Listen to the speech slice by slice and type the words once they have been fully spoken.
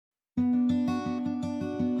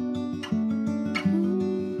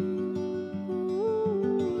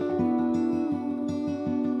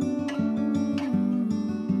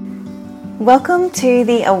Welcome to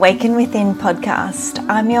the Awaken Within podcast.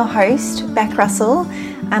 I'm your host, Beck Russell.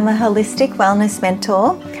 I'm a holistic wellness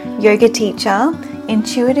mentor, yoga teacher,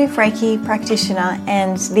 intuitive Reiki practitioner,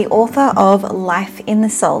 and the author of Life in the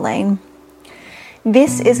Soul Lane.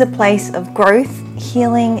 This is a place of growth,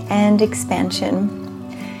 healing, and expansion.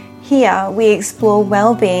 Here we explore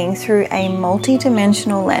well-being through a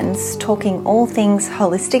multi-dimensional lens, talking all things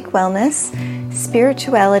holistic wellness,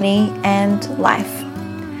 spirituality, and life.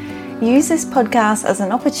 Use this podcast as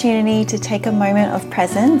an opportunity to take a moment of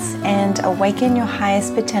presence and awaken your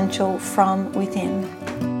highest potential from within.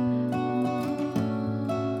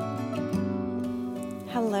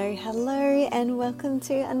 Hello, and welcome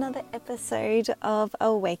to another episode of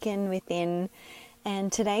Awaken Within.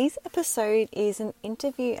 And today's episode is an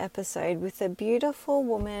interview episode with a beautiful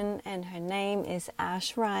woman, and her name is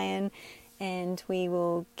Ashleigh Ryan. And we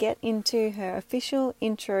will get into her official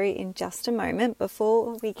intro in just a moment.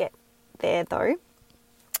 Before we get there though,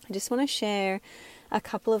 I just want to share a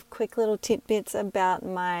couple of quick little tidbits about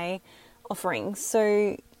my offering.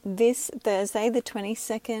 So this Thursday, the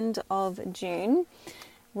 22nd of June,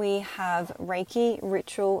 we have Reiki,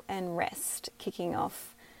 Ritual and Rest kicking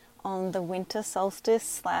off on the winter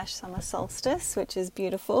solstice / summer solstice, which is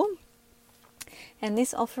beautiful. And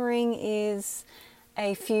this offering is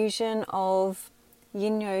a fusion of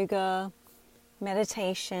yin yoga,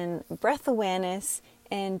 meditation, breath awareness,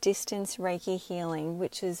 and distance Reiki healing,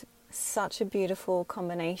 which is such a beautiful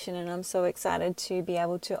combination, and I'm so excited to be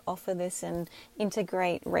able to offer this and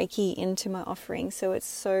integrate Reiki into my offering. So it's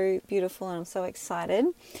so beautiful and I'm so excited.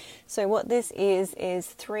 So what this is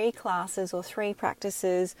 3 classes or 3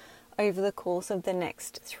 practices over the course of the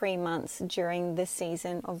next 3 months during the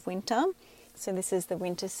season of winter. So this is the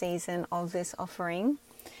winter season of this offering.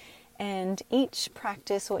 And each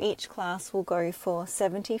practice or each class will go for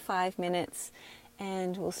 75 minutes.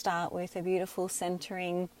 And we'll start with a beautiful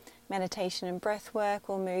centering meditation and breath work.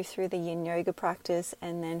 We'll move through the yin yoga practice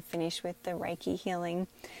and then finish with the Reiki healing.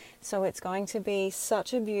 So it's going to be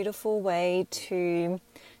such a beautiful way to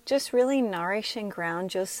just really nourish and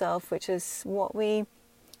ground yourself, which is what we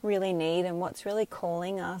really need and what's really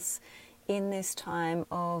calling us in this time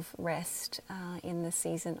of rest in the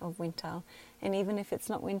season of winter. And even if it's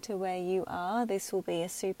not winter where you are, this will be a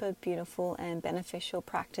super beautiful and beneficial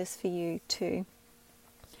practice for you too.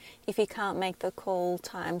 If you can't make the call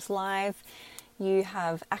times live, you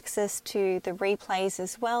have access to the replays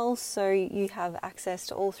as well. So you have access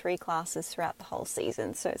to all 3 classes throughout the whole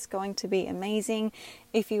season. So it's going to be amazing.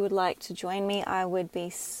 If you would like to join me, I would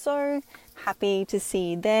be so happy to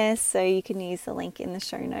see you there. So you can use the link in the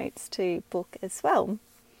show notes to book as well.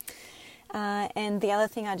 And the other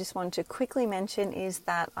thing I just wanted to quickly mention is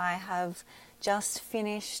that I have just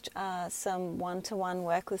finished some one-to-one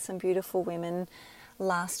work with some beautiful women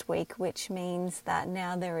last week, which means that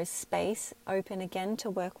now there is space open again to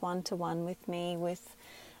work one-to-one with me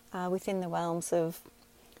within the realms of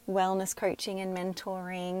wellness coaching and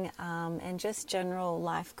mentoring and just general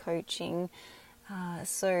life coaching.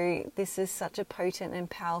 So this is such a potent and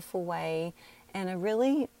powerful way and a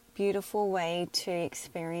really beautiful way to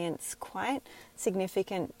experience quite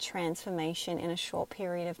significant transformation in a short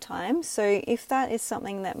period of time. So if that is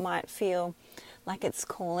something that might feel like it's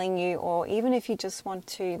calling you, or even if you just want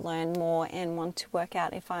to learn more and want to work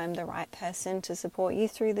out if I'm the right person to support you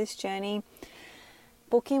through this journey,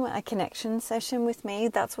 booking a connection session with me,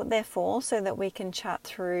 that's what they're for, so that we can chat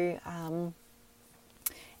through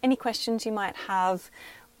any questions you might have,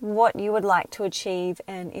 what you would like to achieve,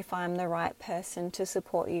 and if I'm the right person to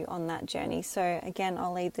support you on that journey. So again,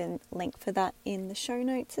 I'll leave the link for that in the show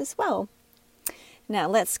notes as well. Now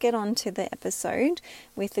let's get on to the episode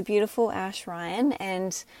with the beautiful Ashleigh Ryan,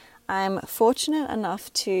 and I'm fortunate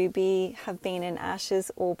enough to have been in Ash's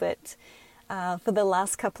orbit for the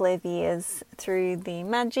last couple of years through the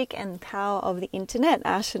magic and power of the internet.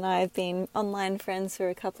 Ash and I have been online friends for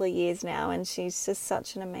a couple of years now, and she's just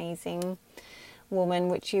such an amazing woman,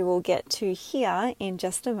 which you will get to hear in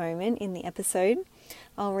just a moment in the episode.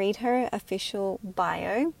 I'll read her official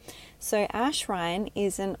bio. So Ashleigh Ryan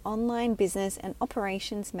is an online business and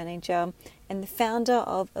operations manager and the founder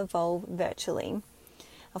of Evolve Virtually,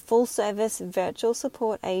 a full-service virtual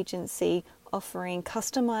support agency offering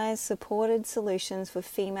customized supported solutions for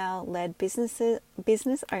female-led business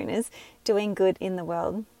owners doing good in the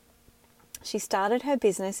world. She started her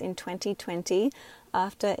business in 2020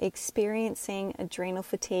 after experiencing adrenal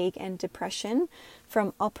fatigue and depression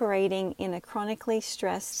from operating in a chronically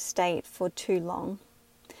stressed state for too long.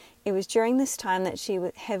 It was during this time that she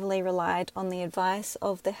heavily relied on the advice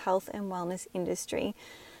of the health and wellness industry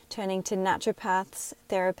turning to naturopaths,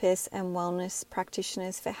 therapists, and wellness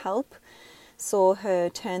practitioners for help saw her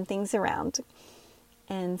turn things around.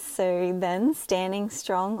 And so then, standing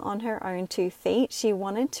strong on her own 2 feet, she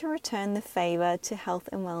wanted to return the favour to health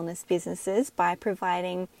and wellness businesses by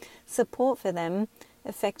providing support for them,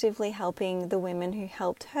 effectively helping the women who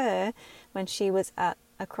helped her when she was at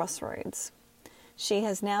a crossroads. She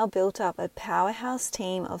has now built up a powerhouse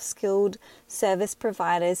team of skilled service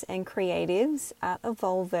providers and creatives at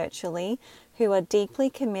Evolve Virtually who are deeply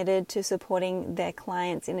committed to supporting their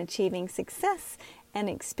clients in achieving success and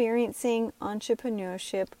experiencing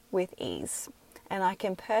entrepreneurship with ease. And I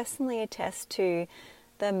can personally attest to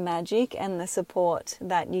the magic and the support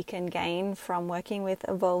that you can gain from working with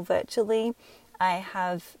Evolve Virtually. I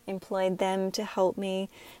have employed them to help me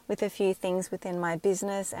with a few things within my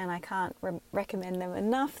business, and I can't recommend them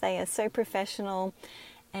enough. They are so professional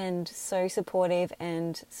and so supportive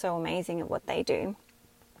and so amazing at what they do.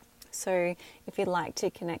 So if you'd like to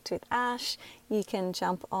connect with Ash, you can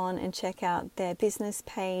jump on and check out their business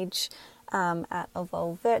page at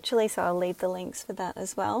Evolve Virtually. So I'll leave the links for that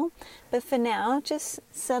as well. But for now, just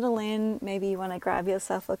settle in. Maybe you want to grab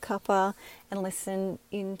yourself a cuppa and listen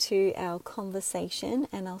into our conversation,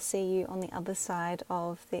 and I'll see you on the other side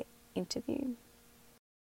of the interview.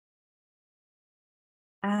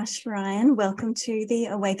 Ashleigh Ryan, welcome to the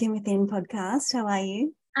Awaken Within podcast. How are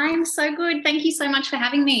you? I'm so good. Thank you so much for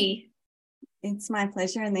having me. It's my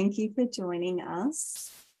pleasure, and thank you for joining us.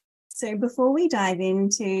 So before we dive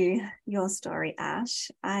into your story, Ash,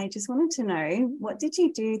 I just wanted to know, what did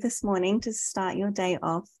you do this morning to start your day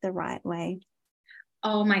off the right way?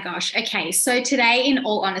 Oh my gosh. Okay. So today, in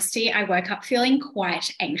all honesty, I woke up feeling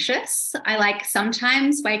quite anxious. I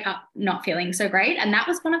sometimes wake up not feeling so great. And that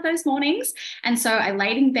was one of those mornings. And so I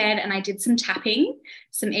laid in bed and I did some tapping,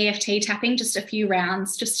 some EFT tapping, just a few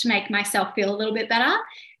rounds just to make myself feel a little bit better.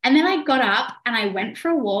 And then I got up and I went for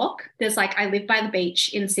a walk. I live by the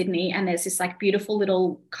beach in Sydney, and there's this beautiful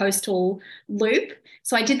little coastal loop.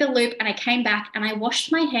 So I did the loop and I came back and I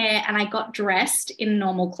washed my hair and I got dressed in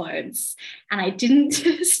normal clothes. And I didn't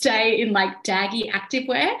stay in daggy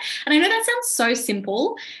activewear. And I know that sounds so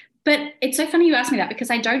simple, but it's so funny you asked me that, because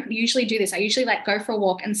I don't usually do this. I usually go for a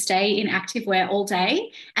walk and stay in activewear all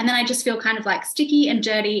day. And then I just feel kind of sticky and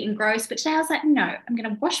dirty and gross. But today I was like, no, I'm going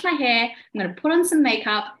to wash my hair. I'm going to put on some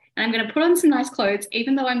makeup and I'm going to put on some nice clothes,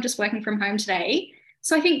 even though I'm just working from home today.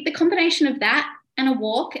 So I think the combination of that and a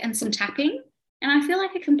walk and some tapping, and I feel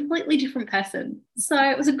like a completely different person. So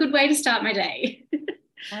it was a good way to start my day.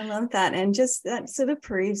 I love that. And just that sort of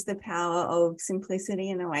proves the power of simplicity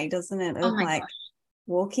in a way, doesn't it? Oh my gosh.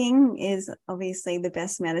 Walking is obviously the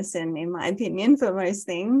best medicine, in my opinion, for most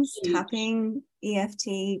things. Huge. Tapping,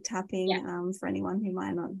 EFT tapping, Yeah. For anyone who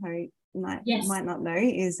might not know,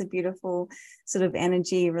 is a beautiful sort of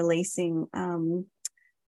energy releasing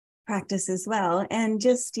practice as well. And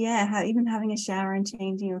just even having a shower and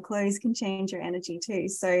changing your clothes can change your energy too.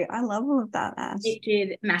 So I love all of that, Ash. It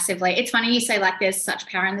did massively. It's funny you say there's such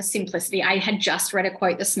power in the simplicity. I had just read a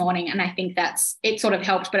quote this morning, and I think it sort of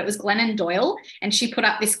helped, but it was Glennon Doyle, and she put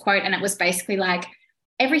up this quote, and it was basically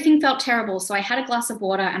everything felt terrible. So I had a glass of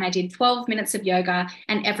water and I did 12 minutes of yoga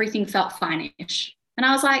and everything felt fine-ish. And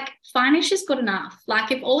I was like, fine-ish is good enough.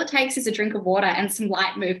 If all it takes is a drink of water and some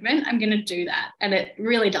light movement, I'm going to do that. And it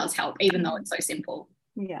really does help, even though it's so simple.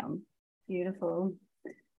 Yeah, beautiful.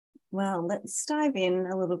 Well, let's dive in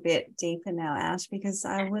a little bit deeper now, Ash, because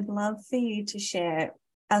I would love for you to share,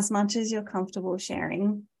 as much as you're comfortable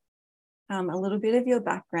sharing, a little bit of your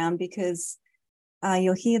background, because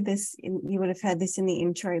you'll hear this, you would have heard this in the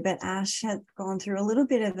intro, but Ash has gone through a little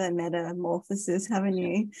bit of a metamorphosis, haven't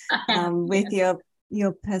you, with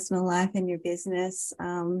your personal life and your business.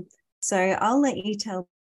 So I'll let you tell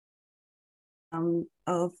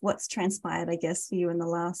of what's transpired, I guess, for you in the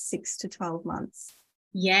last 6 to 12 months.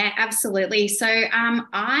 Yeah, absolutely. So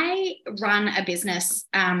I run a business.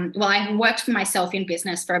 I worked for myself in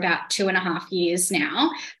business for about 2.5 years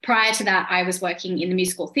now. Prior to that, I was working in the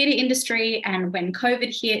musical theatre industry. And when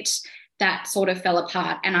COVID hit, that sort of fell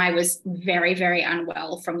apart. And I was very, very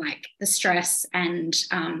unwell from the stress and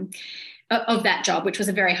of that job, which was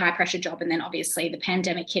a very high pressure job. And then obviously the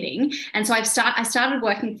pandemic hitting. And so I started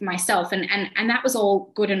working for myself, and that was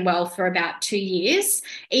all good and well for about 2 years,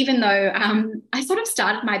 even though I sort of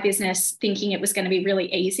started my business thinking it was going to be really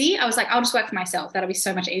easy. I was like, I'll just work for myself. That'll be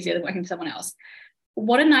so much easier than working for someone else.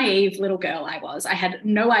 What a naive little girl I was. I had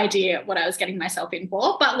no idea what I was getting myself in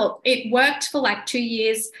for. But look, it worked for 2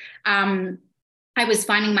 years. I was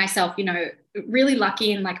finding myself, really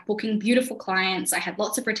lucky in booking beautiful clients. I had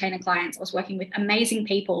lots of retainer clients. I was working with amazing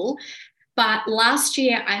people. But last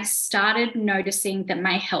year, I started noticing that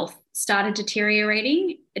my health started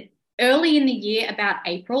deteriorating. Early in the year, about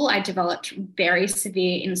April, I developed very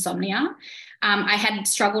severe insomnia. I had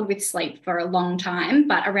struggled with sleep for a long time,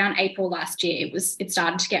 but around April last year, it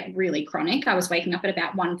started to get really chronic. I was waking up at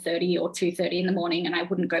about 1:30 or 2:30 in the morning, and I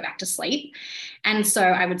wouldn't go back to sleep. And so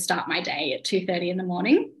I would start my day at 2:30 in the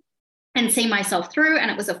morning and see myself through, and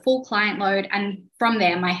it was a full client load. And from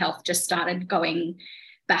there, my health just started going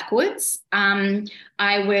backwards.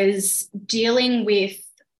 I was dealing with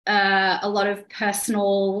a lot of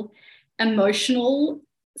personal, emotional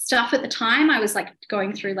stuff at the time. I was like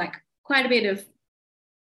going through like quite a bit of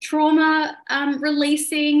trauma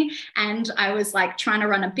releasing, and I was like trying to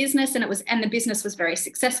run a business, and the business was very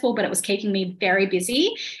successful, but it was keeping me very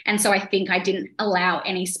busy. And so I think I didn't allow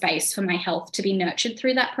any space for my health to be nurtured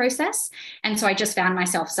through that process. And so I just found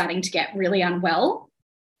myself starting to get really unwell.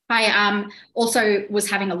 I also was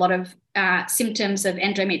having a lot of symptoms of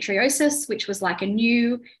endometriosis, which was like a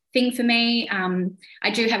new thing for me.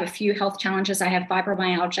 I do have a few health challenges. I have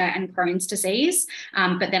fibromyalgia and Crohn's disease,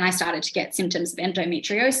 but then I started to get symptoms of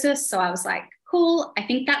endometriosis. So I was like, cool, I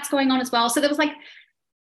think that's going on as well. So there was like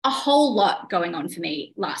a whole lot going on for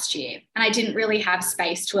me last year, and I didn't really have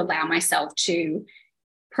space to allow myself to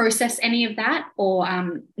process any of that or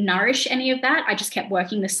nourish any of that. I just kept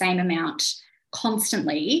working the same amount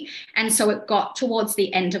constantly. And so it got towards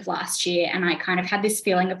the end of last year, and I kind of had this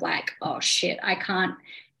feeling of like, oh shit, I can't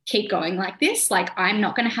keep going like this. Like, I'm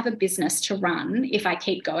not going to have a business to run if I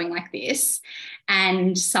keep going like this,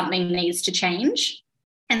 and something needs to change.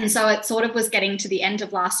 And so it sort of was getting to the end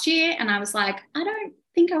of last year, and I was like, I don't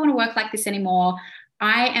think I want to work like this anymore.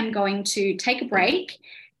 I am going to take a break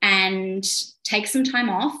and take some time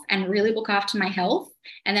off and really look after my health.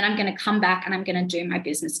 And then I'm going to come back and I'm going to do my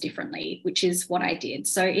business differently, which is what I did.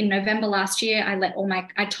 So in November last year,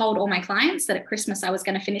 I told all my clients that at Christmas I was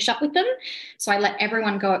going to finish up with them. So I let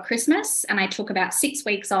everyone go at Christmas, and I took about 6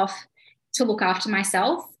 weeks off to look after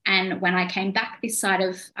myself. And when I came back this side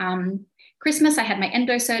of Christmas, I had my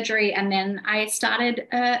endo surgery, and then I started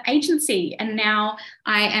an agency, and now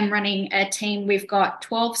I am running a team. We've got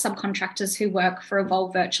 12 subcontractors who work for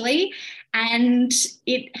Evolve virtually, and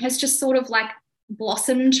it has just sort of like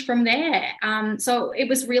blossomed from there. So it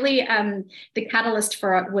was really the catalyst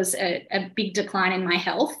for it was a big decline in my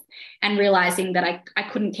health, and realizing that I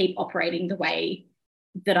couldn't keep operating the way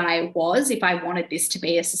that I was if I wanted this to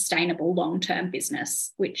be a sustainable long-term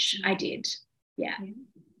business, which I did. Yeah.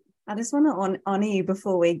 I just want to honor you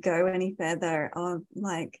before we go any further of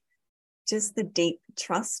like just the deep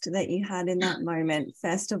trust that you had in that moment,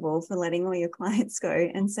 first of all, for letting all your clients go.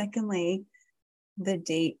 And secondly, the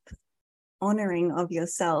deep honoring of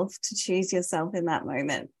yourself to choose yourself in that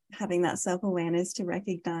moment, having that self-awareness to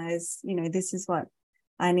recognize, this is what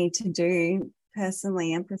I need to do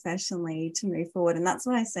personally and professionally to move forward. And that's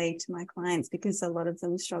what I say to my clients, because a lot of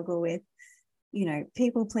them struggle with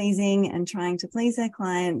people pleasing and trying to please their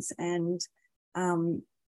clients, and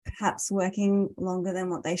perhaps working longer than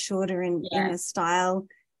what they should, or in a style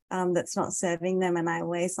that's not serving them. And I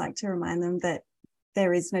always like to remind them that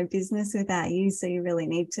there is no business without you. So you really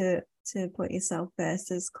need to put yourself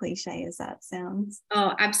first, as cliche as that sounds.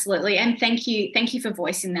 Oh, absolutely. And thank you for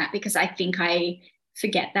voicing that, because I think I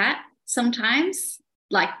forget that sometimes.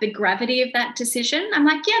 Like the gravity of that decision. I'm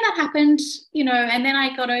like, yeah, that happened, and then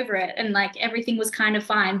I got over it, and like everything was kind of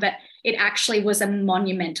fine. But it actually was a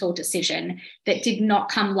monumental decision that did not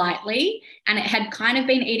come lightly. And it had kind of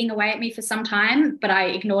been eating away at me for some time, but I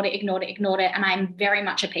ignored it. And I'm very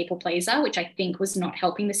much a people pleaser, which I think was not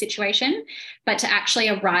helping the situation. But to actually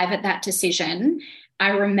arrive at that decision, I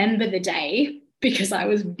remember the day, because I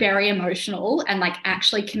was very emotional, and like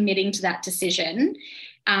actually committing to that decision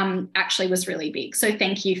actually was really big. So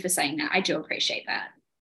thank you for saying that. I do appreciate that.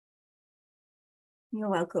 You're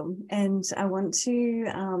welcome. And I want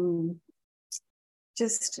to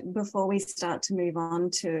just before we start to move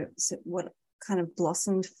on to what kind of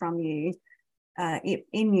blossomed from you,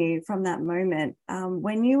 in you from that moment,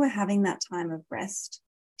 when you were having that time of rest,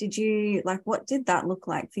 what did that look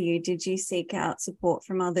like for you? Did you seek out support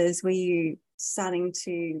from others? Were you starting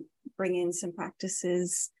to bring in some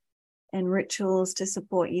practices and rituals to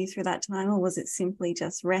support you through that time, or was it simply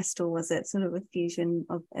just rest, or was it sort of a fusion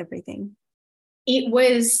of everything? It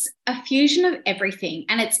was a fusion of everything.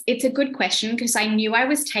 And it's a good question, because I knew I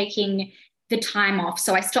was taking the time off.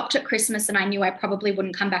 So I stopped at Christmas, and I knew I probably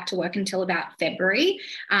wouldn't come back to work until about February.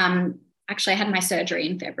 Actually, I had my surgery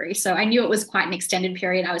in February, so I knew it was quite an extended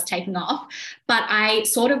period I was taking off. But I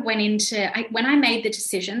sort of went when I made the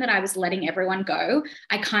decision that I was letting everyone go,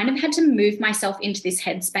 I kind of had to move myself into this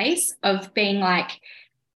headspace of being like,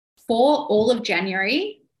 for all of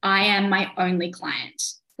January, I am my only client.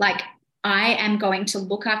 Like, I am going to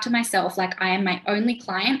look after myself. Like, I am my only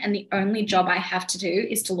client, and the only job I have to do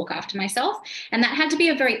is to look after myself. And that had to be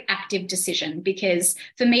a very active decision, because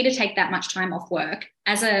for me to take that much time off work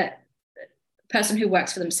as a person who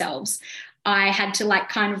works for themselves, I had to like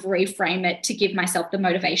kind of reframe it to give myself the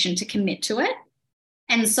motivation to commit to it.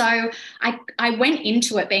 And so I went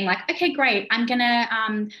into it being like, okay, great. I'm going to,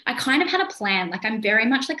 I kind of had a plan. Like, I'm very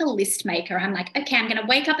much like a list maker. I'm like, okay, I'm going to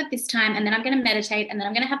wake up at this time, and then I'm going to meditate, and then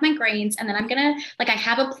I'm going to have my greens, and then I'm going to, like, I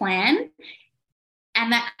have a plan.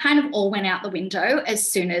 And that kind of all went out the window as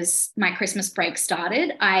soon as my Christmas break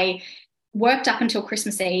started. I worked up until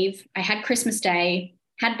Christmas Eve. I had Christmas Day,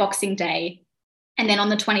 had Boxing Day. And then on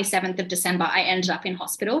the 27th of December, I ended up in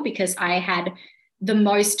hospital because I had the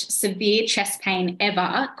most severe chest pain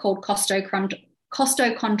ever, called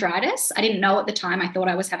costochondritis. I didn't know at the time. I thought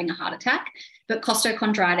I was having a heart attack, but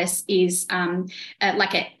costochondritis is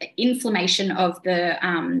like an inflammation of the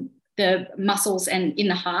muscles and in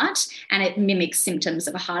the heart, and it mimics symptoms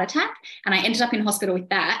of a heart attack. And I ended up in hospital with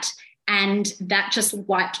that. And that just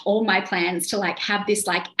wiped all my plans to like have this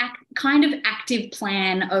like kind of active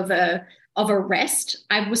plan of a rest.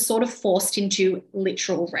 I was sort of forced into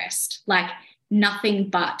literal rest, like nothing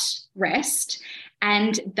but rest.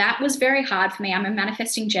 And that was very hard for me. I'm a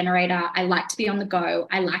manifesting generator. I like to be on the go.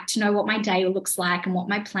 I like to know what my day looks like and what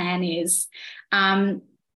my plan is. So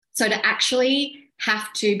to actually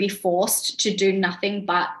have to be forced to do nothing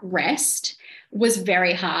but rest was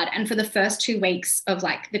very hard. And for the first 2 weeks of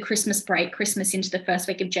like the Christmas break, Christmas into the first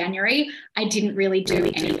week of January, I didn't really do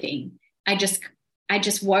anything. I just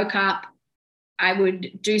woke up. I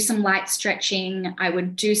would do some light stretching. I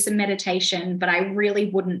would do some meditation, but I really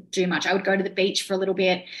wouldn't do much. I would go to the beach for a little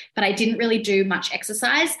bit, but I didn't really do much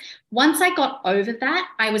exercise. Once I got over that,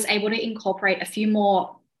 I was able to incorporate a few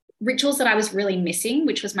more rituals that I was really missing,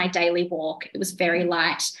 which was my daily walk. It was very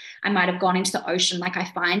light. I might have gone into the ocean. Like, I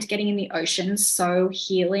find getting in the ocean so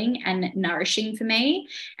healing and nourishing for me.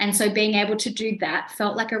 And so being able to do that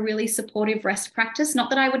felt like a really supportive rest practice. Not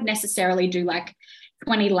that I would necessarily do like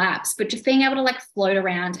 20 laps, but just being able to like float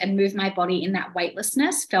around and move my body in that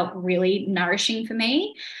weightlessness felt really nourishing for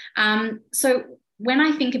me. So when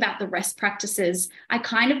I think about the rest practices, I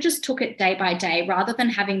kind of just took it day by day rather than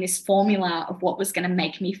having this formula of what was going to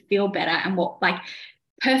make me feel better and what like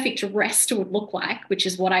perfect rest would look like, which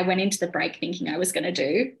is what I went into the break thinking I was going to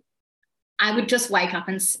do. I would just wake up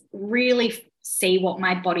and really see what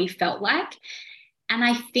my body felt like. And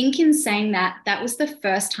I think in saying that, that was the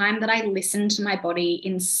first time that I listened to my body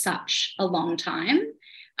in such a long time.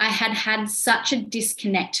 I had had such a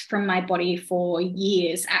disconnect from my body for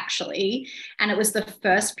years, actually. And it was the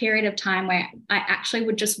first period of time where I actually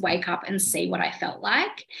would just wake up and see what I felt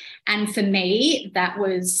like. And for me, that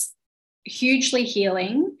was hugely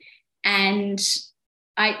healing. And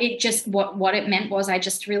what it meant was I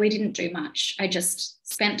just really didn't do much. I just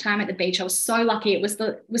spent time at the beach. I was so lucky. It was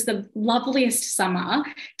the loveliest summer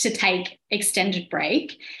to take extended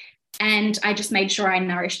break. And I just made sure I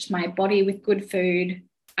nourished my body with good food.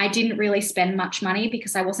 I didn't really spend much money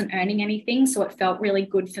because I wasn't earning anything. So it felt really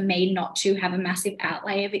good for me not to have a massive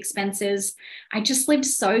outlay of expenses. I just lived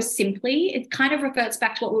so simply. It kind of reverts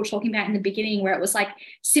back to what we were talking about in the beginning, where it was like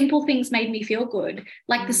simple things made me feel good,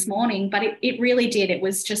 like this morning, but it really did. It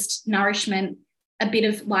was just nourishment, a bit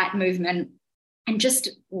of light movement, and just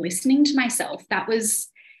listening to myself. That was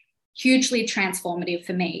hugely transformative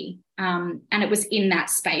for me. And it was in that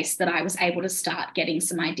space that I was able to start getting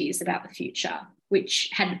some ideas about the future, which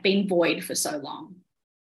had been void for so long.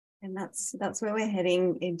 And that's where we're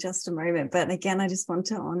heading in just a moment. But again, I just want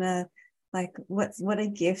to honor like what a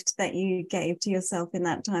gift that you gave to yourself in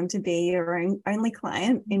that time to be your only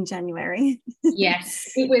client in January.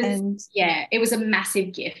 Yes, it was. It was a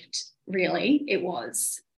massiff gift, really. It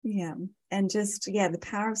was. Yeah. And just, the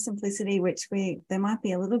power of simplicity, which there might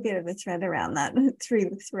be a little bit of a thread around that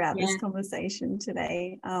throughout this conversation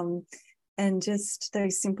today. And just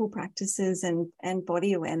those simple practices and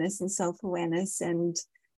body awareness and self-awareness. And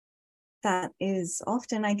that is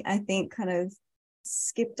often, I think, kind of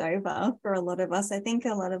skipped over for a lot of us. I think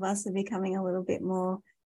a lot of us are becoming a little bit more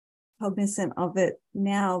cognizant of it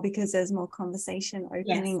now because there's more conversation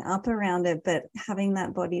opening up around it, but having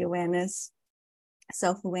that body awareness,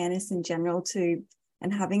 self-awareness in general too,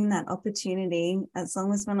 and having that opportunity, as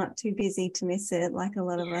long as we're not too busy to miss it, like a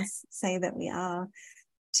lot of us say that we are,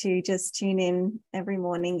 to just tune in every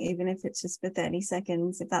morning, even if it's just for 30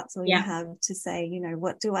 seconds, if that's all you have to say,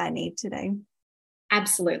 what do I need today?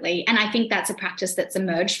 Absolutely. And I think that's a practice that's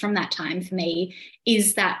emerged from that time for me,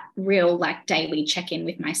 is that real like daily check-in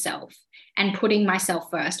with myself and putting myself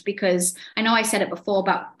first, because I know I said it before,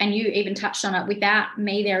 and you even touched on it, without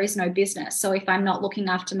me, there is no business. So if I'm not looking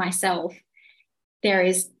after myself, there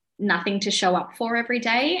is nothing to show up for every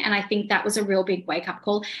day. And I think that was a real big wake-up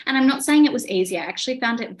call. And I'm not saying it was easy. I actually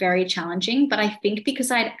found it very challenging, but I think because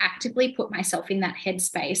I had actively put myself in that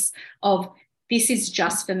headspace of, this is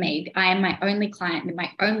just for me. I am my only client, and my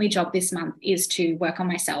only job this month is to work on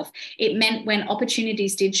myself. It meant when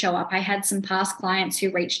opportunities did show up, I had some past clients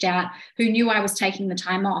who reached out who knew I was taking the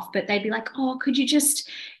time off, but they'd be like, oh, could you just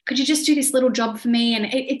do this little job for me? And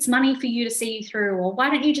it's money for you to see you through. Or why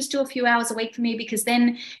don't you just do a few hours a week for me? Because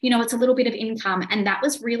then, it's a little bit of income. And that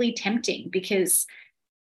was really tempting, because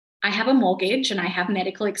I have a mortgage and I have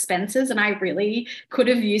medical expenses, and I really could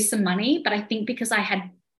have used some money. But I think because I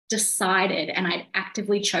had decided and I'd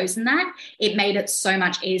actively chosen that, it made it so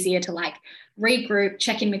much easier to like regroup,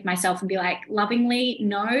 check in with myself and be like, lovingly,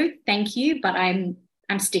 no, thank you, but I'm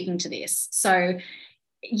sticking to this. So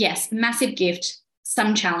yes, massive gift,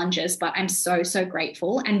 some challenges, but I'm so, so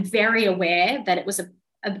grateful and very aware that it was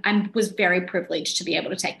I was very privileged to be able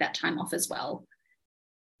to take that time off as well.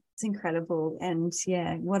 It's incredible. And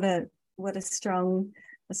yeah, what a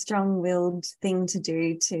strong-willed thing to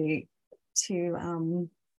do, to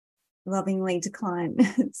lovingly decline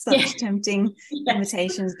such tempting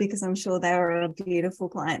invitations, because I'm sure they were beautiful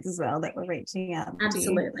clients as well that were reaching out.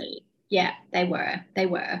 Absolutely. Yeah, they were.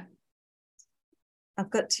 I've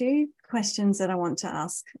got two questions that I want to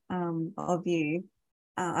ask of you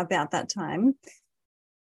about that time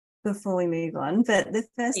before we move on. But the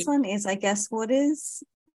first one is, I guess, what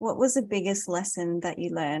was the biggest lesson that you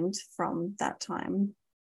learned from that time?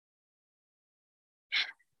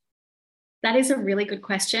 That is a really good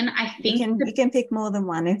question. I think you can pick more than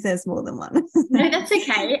one if there's more than one. No, that's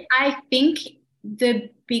okay. I think the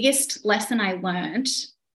biggest lesson I learned,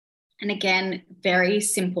 and again, very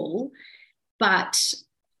simple, but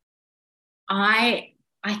I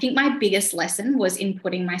think my biggest lesson was in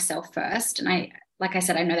putting myself first. And like I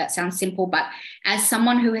said, I know that sounds simple, but as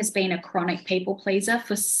someone who has been a chronic people pleaser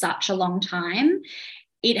for such a long time,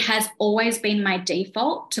 it has always been my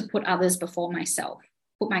default to put others before myself.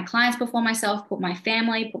 Put my clients before myself, put my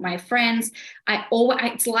family, put my friends.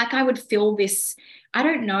 It's like I would feel this, I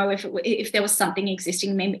don't know if there was something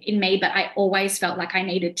existing in me, but I always felt like I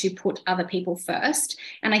needed to put other people first.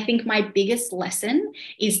 And I think my biggest lesson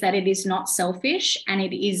is that it is not selfish, and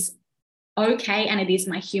it is okay, and it is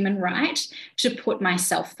my human right to put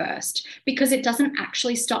myself first, because it doesn't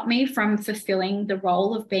actually stop me from fulfilling the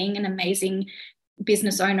role of being an amazing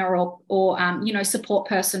business owner or support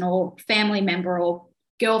person or family member or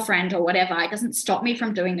girlfriend or whatever. It doesn't stop me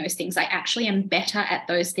from doing those things. I actually am better at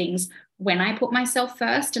those things when I put myself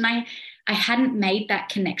first. And I hadn't made that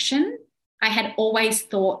connection. I had always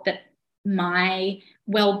thought that my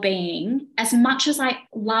well-being, as much as I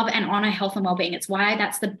love and honor health and well-being, it's why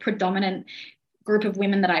that's the predominant group of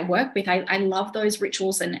women that I work with. I love those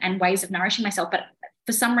rituals and ways of nourishing myself, but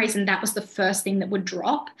for some reason that was the first thing that would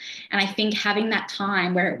drop. And I think having that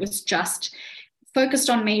time where it was just focused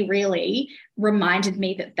on me really reminded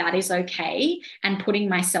me that that is okay, and putting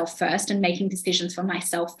myself first and making decisions for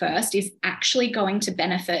myself first is actually going to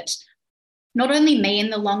benefit not only me in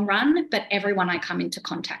the long run, but everyone I come into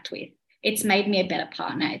contact with. It's made me a better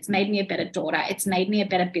partner. It's made me a better daughter. It's made me a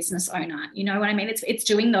better business owner. You know what I mean? It's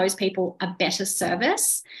doing those people a better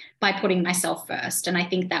service by putting myself first. And I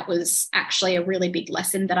think that was actually a really big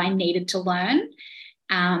lesson that I needed to learn.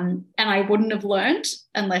 And I wouldn't have learned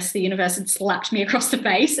unless the universe had slapped me across the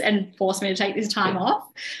face and forced me to take this time off.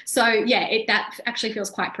 So yeah, that actually feels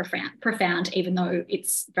quite profound, even though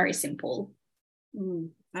it's very simple.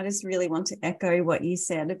 I just really want to echo what you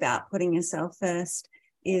said about putting yourself first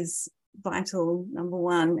is vital, number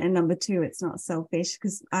one, and number two, it's not selfish,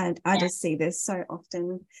 because I just see this so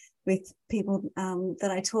often with people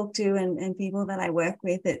that I talk to and people that I work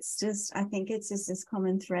with. It's just, I think it's just this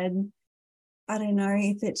common thread. I don't know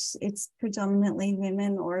if it's predominantly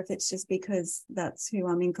women or if it's just because that's who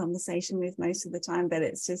I'm in conversation with most of the time, but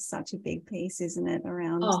it's just such a big piece, isn't it,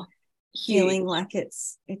 around feeling like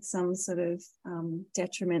it's some sort of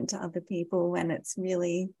detriment to other people when it's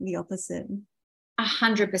really the opposite.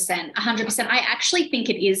 100%. I actually think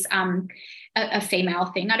it is a female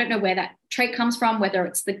thing. I don't know where that trait comes from, whether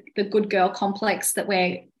it's the good girl complex that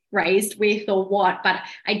we're raised with or what, but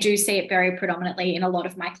I do see it very predominantly in a lot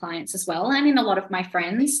of my clients as well, and in a lot of my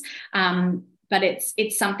friends. but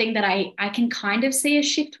it's something that I can kind of see a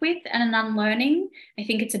shift with and an unlearning. I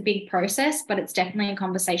think it's a big process, but it's definitely a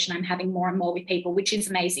conversation I'm having more and more with people, which is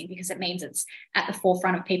amazing because it means it's at the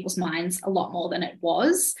forefront of people's minds a lot more than it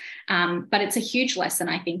was. But it's a huge lesson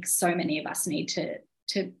I think so many of us need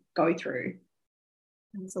to go through.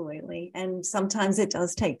 Absolutely. And sometimes it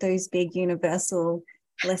does take those big universal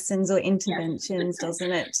lessons or interventions,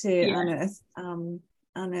 doesn't it, to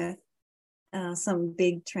unearth some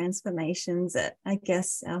big transformations that I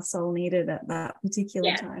guess our soul needed at that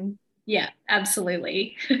particular time. Yeah,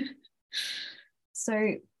 absolutely.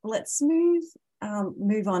 So let's move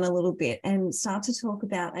on a little bit and start to talk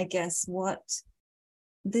about, I guess, what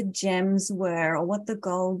the gems were, or what the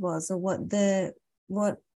gold was, or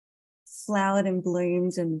what flowered and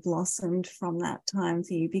bloomed and blossomed from that time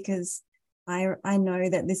for you, because I know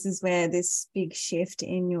that this is where this big shift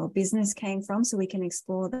in your business came from, so we can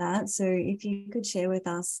explore that. So if you could share with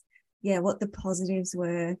us, what the positives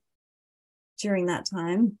were during that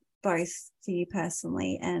time, both for you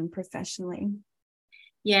personally and professionally.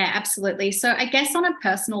 Yeah, absolutely. So I guess on a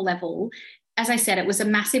personal level, as I said, it was a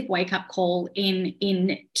massive wake-up call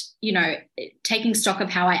in taking stock of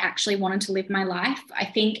how I actually wanted to live my life. I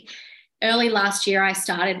think early last year, I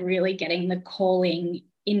started really getting the calling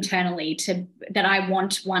internally that I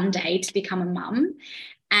want one day to become a mum.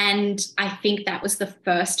 And I think that was the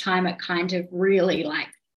first time it kind of really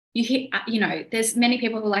there's many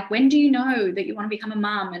people who are like, when do you know that you want to become a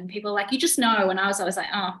mum? And people are like, you just know. And I was always like,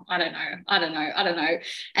 oh, I don't know.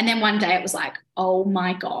 And then one day it was like, oh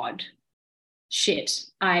my God, shit,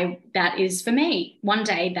 that is for me. One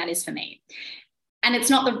day that is for me. And it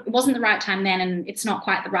wasn't the right time then, and it's not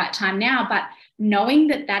quite the right time now, but knowing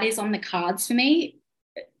that is on the cards for me,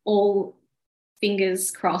 all fingers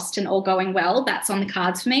crossed and all going well, that's on the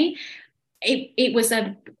cards for me. It was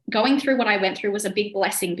going through what I went through was a big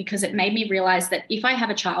blessing, because it made me realize that if I have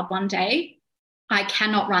a child one day, I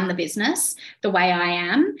cannot run the business the way I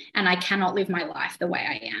am, and I cannot live my life the way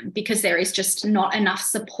I am, because there is just not enough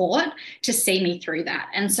support to see me through that.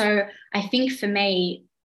 And so I think for me,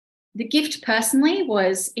 the gift personally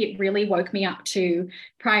was it really woke me up to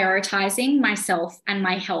prioritizing myself and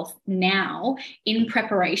my health now in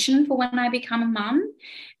preparation for when I become a mum.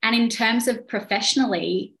 And in terms of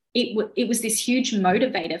professionally, it was this huge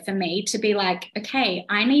motivator for me to be like, okay,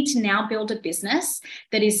 I need to now build a business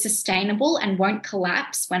that is sustainable and won't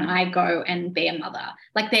collapse when I go and be a mother.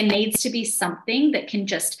 Like, there needs to be something that can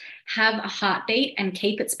just have a heartbeat and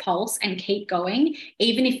keep its pulse and keep going,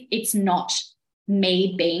 even if it's not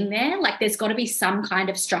me being there. Like, there's got to be some kind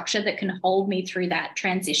of structure that can hold me through that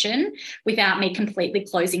transition without me completely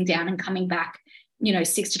closing down and coming back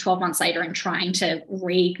 6 to 12 months later and trying to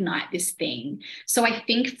reignite this thing. So I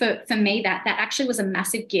think for me, that actually was a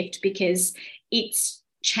massive gift, because it's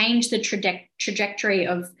changed the trajectory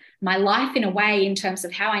of my life in a way, in terms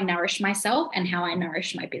of how I nourish myself and how I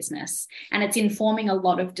nourish my business. And it's informing a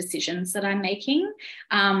lot of decisions that I'm making.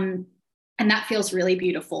 And that feels really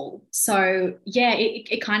beautiful. So yeah,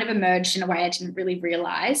 it kind of emerged in a way I didn't really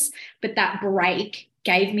realize, but that break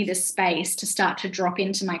gave me the space to start to drop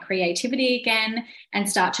into my creativity again, and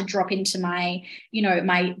start to drop into my,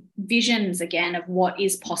 my visions again of what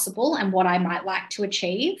is possible and what I might like to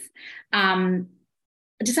achieve.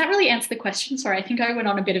 Does that really answer the question? Sorry, I think I went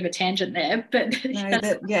on a bit of a tangent there, but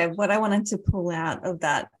what I wanted to pull out of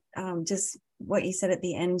that, just what you said at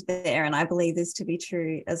the end there, and I believe this to be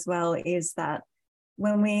true as well, is that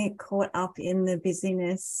when we're caught up in the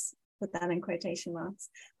busyness, put that in quotation marks,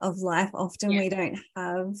 of life, often we don't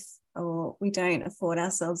have, or we don't afford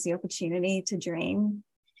ourselves the opportunity to dream,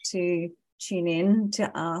 to tune in,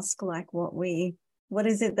 to ask, like, what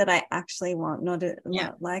is it that I actually want, not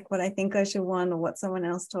like what I think I should want, or what someone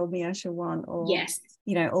else told me I should want, or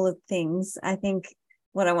all of things. I think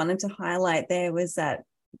what I wanted to highlight there was that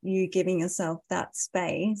you giving yourself that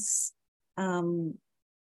space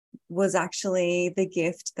was actually the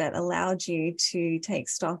gift that allowed you to take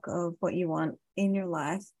stock of what you want in your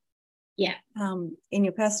life, in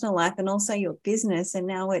your personal life, and also your business. And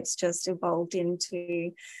now it's just evolved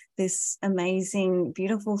into this amazing,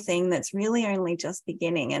 beautiful thing that's really only just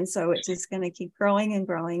beginning. And so it's just going to keep growing and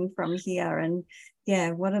growing from here. And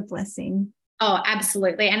what a blessing. Oh,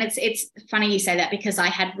 absolutely. And it's funny you say that, because I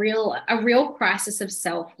had a real crisis of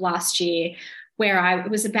self last year, where it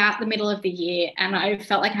was about the middle of the year, and I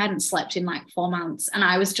felt like I hadn't slept in like 4 months, and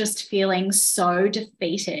I was just feeling so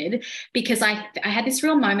defeated, because I had this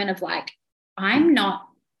real moment of like, I'm not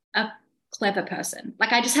a clever person.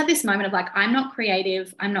 Like, I just had this moment of like, I'm not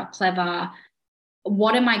creative, I'm not clever.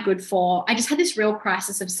 What am I good for? I just had this real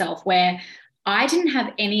crisis of self where I didn't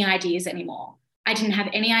have any ideas anymore. I didn't have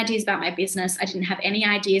any ideas about my business. I didn't have any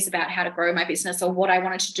ideas about how to grow my business or what I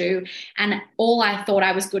wanted to do. And all I thought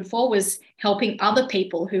I was good for was helping other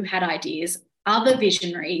people who had ideas, other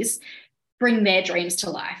visionaries, bring their dreams to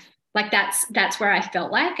life. Like that's where I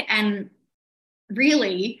felt like. And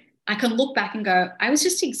really, I can look back and go, I was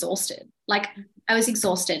just exhausted. Like I was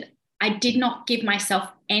exhausted. I did not give myself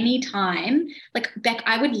any time. Like, Beck,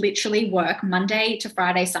 I would literally work Monday to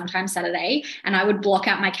Friday, sometimes Saturday, and I would block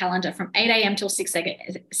out my calendar from 8 a.m. till 6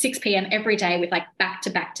 p.m. every day with like back to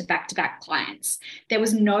back to back to back clients. There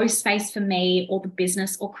was no space for me or the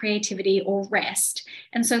business or creativity or rest.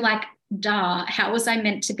 And so, like, how was I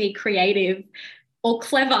meant to be creative or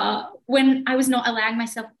clever when I was not allowing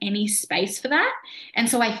myself any space for that? And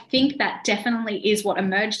so I think that definitely is what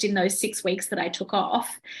emerged in those 6 weeks that I took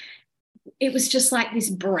off. It was just like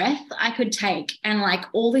this breath I could take, and like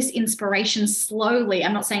all this inspiration slowly,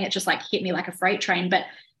 I'm not saying it just like hit me like a freight train, but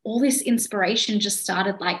all this inspiration just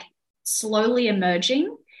started like slowly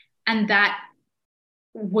emerging. And that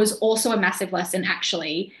was also a massive lesson,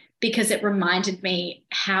 actually, because it reminded me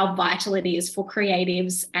how vital it is for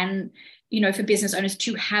creatives and, you know, for business owners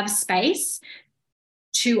to have space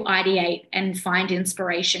to ideate and find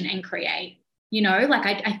inspiration and create. You know, like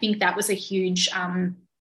I think that was a huge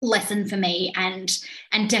lesson for me, and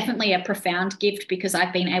definitely a profound gift, because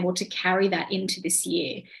I've been able to carry that into this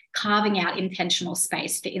year, carving out intentional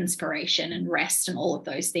space for inspiration and rest and all of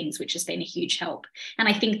those things, which has been a huge help. And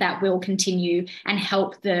I think that will continue and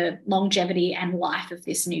help the longevity and life of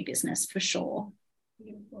this new business for sure.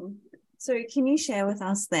 Beautiful. So can you share with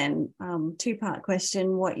us then, two-part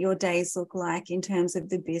question, what your days look like in terms of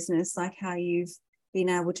the business, like how you've been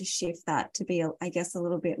able to shift that to be, I guess, a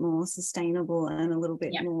little bit more sustainable and a little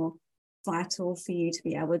bit more vital for you to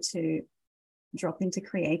be able to drop into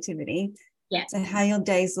creativity. Yeah. So how your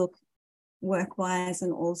days look work-wise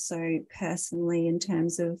and also personally, in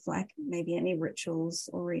terms of like maybe any rituals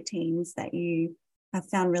or routines that you have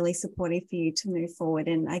found really supportive for you to move forward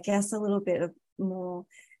in, I guess, a little bit of more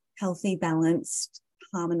healthy, balanced,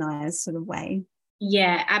 harmonized sort of way.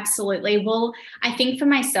 Yeah, absolutely. Well, I think for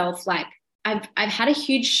myself, like I've had a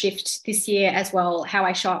huge shift this year as well, how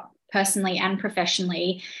I shop personally and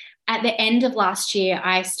professionally. At the end of last year,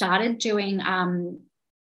 I started doing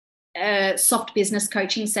soft business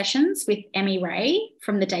coaching sessions with Emmy Ray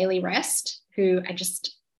from the Daily Rest, who I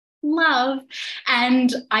just love.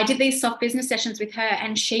 And I did these soft business sessions with her,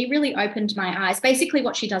 and she really opened my eyes. Basically,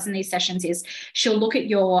 what she does in these sessions is she'll look at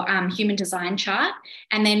your human design chart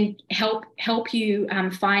and then help you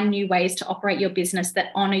find new ways to operate your business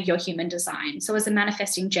that honor your human design. So as a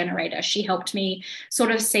manifesting generator, she helped me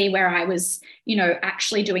sort of see where I was, you know,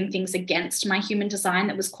 actually doing things against my human design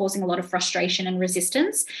that was causing a lot of frustration and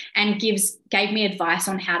resistance, and gave me advice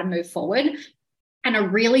on how to move forward. And a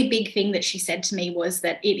really big thing that she said to me was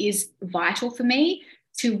that it is vital for me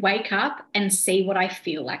to wake up and see what I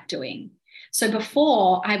feel like doing. So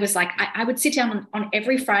before, I was like, I would sit down on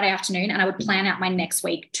every Friday afternoon and I would plan out my next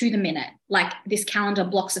week to the minute, like this calendar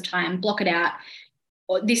blocks of time, block it out.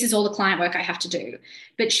 This is all the client work I have to do.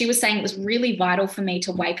 But she was saying it was really vital for me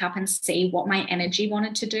to wake up and see what my energy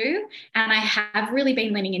wanted to do. And I have really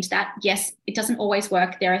been leaning into that. Yes, it doesn't always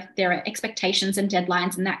work. There are expectations and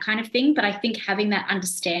deadlines and that kind of thing. But I think having that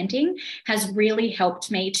understanding has really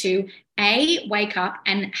helped me to wake up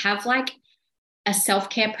and have like a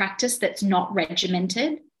self-care practice that's not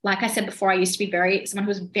regimented. Like I said before, I used to be someone who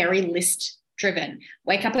was very list driven.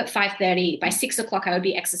 Wake up at 5:30. By 6 o'clock, I would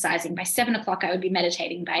be exercising. By 7 o'clock, I would be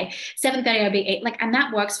meditating. By 7:30, I would be and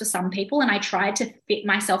that works for some people. And I tried to fit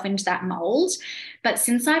myself into that mold. But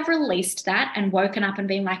since I've released that and woken up and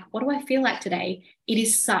been like, what do I feel like today? It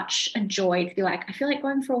is such a joy to be like, I feel like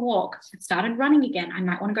going for a walk. I started running again. I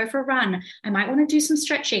might want to go for a run. I might want to do some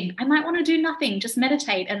stretching. I might want to do nothing, just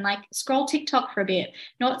meditate and like scroll TikTok for a bit.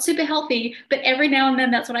 Not super healthy, but every now and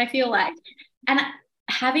then that's what I feel like. And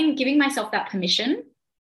giving myself that permission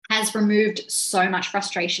has removed so much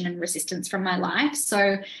frustration and resistance from my life.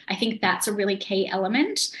 So I think that's a really key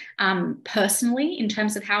element personally in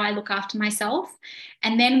terms of how I look after myself.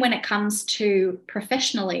 And then when it comes to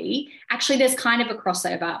professionally, actually there's kind of a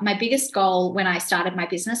crossover. My biggest goal when I started my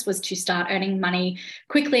business was to start earning money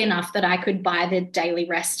quickly enough that I could buy the Daily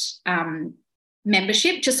Rest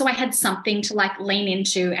membership, just so I had something to like lean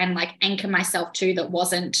into and like anchor myself to that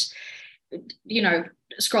wasn't, you know,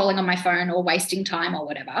 scrolling on my phone or wasting time or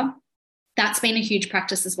whatever. That's been a huge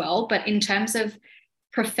practice as well. But in terms of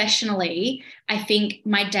professionally, I think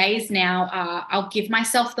my days now are, I'll give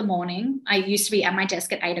myself the morning. I used to be at my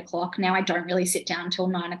desk at 8 o'clock. Now I don't really sit down till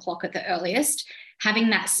 9 o'clock at the earliest. Having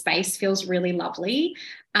that space feels really lovely.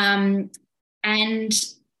 And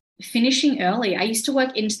finishing early. I used to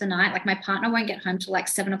work into the night. Like my partner won't get home till like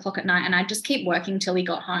 7 o'clock at night, and I just keep working till he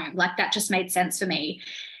got home. Like that just made sense for me.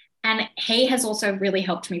 And he has also really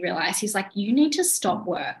helped me realize, he's like, you need to stop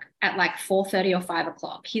work at like 4:30 or 5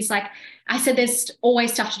 o'clock. He's like, I said, there's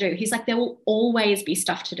always stuff to do. He's like, there will always be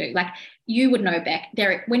stuff to do. Like you would know, Beck,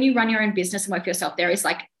 there, when you run your own business and work for yourself, there is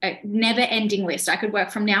like a never ending list. I could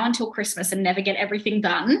work from now until Christmas and never get everything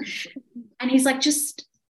done. And he's like, just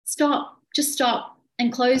stop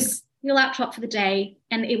and close your laptop for the day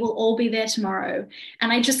and it will all be there tomorrow.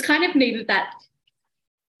 And I just kind of needed that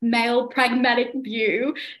male pragmatic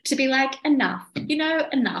view to be like, enough.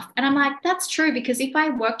 And I'm like, that's true, because if I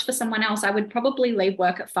worked for someone else, I would probably leave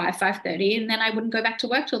work at 5:30 and then I wouldn't go back to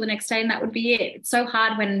work till the next day, and that would be it. It's so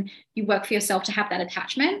hard when you work for yourself to have that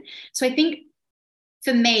attachment. So I think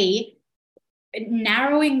for me,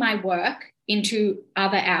 narrowing my work into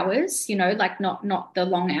other hours, like not the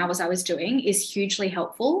long hours I was doing, is hugely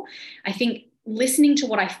helpful. I think listening to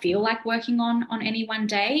what I feel like working on any one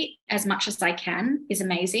day as much as I can is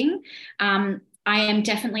amazing. I am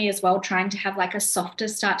definitely as well trying to have like a softer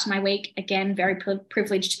start to my week. Again, very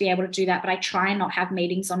privileged to be able to do that, but I try and not have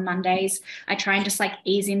meetings on Mondays. I try and just like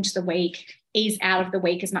ease into the week, ease out of the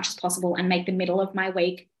week as much as possible, and make the middle of my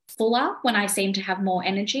week fuller when I seem to have more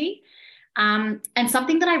energy. And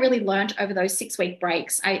something that I really learned over those 6-week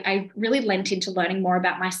breaks, I really lent into learning more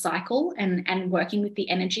about my cycle and working with the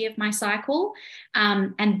energy of my cycle.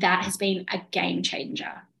 And that has been a game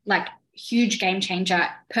changer, like huge game changer,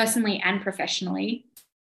 personally and professionally.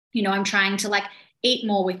 I'm trying to like eat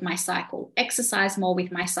more with my cycle, exercise more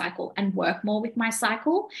with my cycle, and work more with my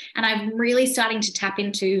cycle. And I'm really starting to tap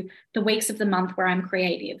into the weeks of the month where I'm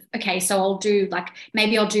creative. Okay, so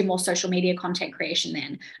maybe I'll do more social media content creation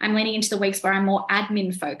then. I'm leaning into the weeks where I'm more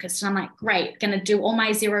admin focused. And I'm like, great, going to do all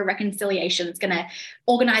my Xero reconciliations, going to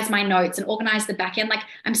organize my notes and organize the back end. Like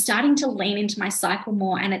I'm starting to lean into my cycle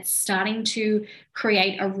more, and it's starting to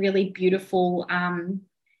create a really beautiful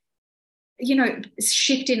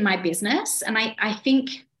shift in my business. And I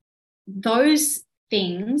think those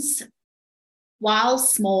things, while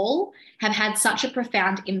small, have had such a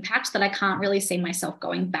profound impact that I can't really see myself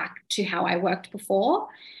going back to how I worked before.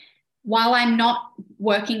 While I'm not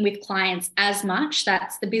working with clients as much,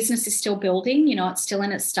 the business is still building, it's still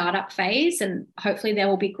in its startup phase, and hopefully there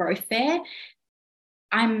will be growth there.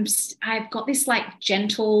 I've got this like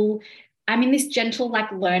I'm in this gentle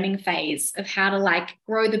like learning phase of how to like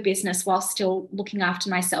grow the business while still looking after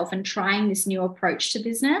myself and trying this new approach to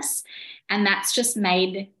business. And that's just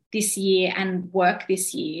made this year and work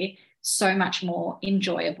this year so much more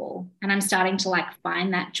enjoyable. And I'm starting to like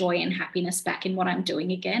find that joy and happiness back in what I'm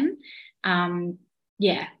doing again. Long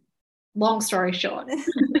story short.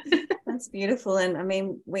 That's beautiful. And I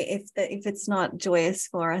mean, if it's not joyous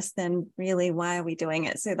for us, then really, why are we doing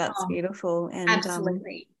it? So that's beautiful. And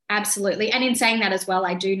Absolutely. And in saying that as well,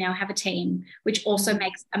 I do now have a team, which also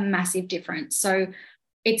makes a massive difference. So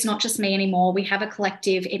it's not just me anymore. We have a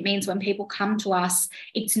collective. It means when people come to us,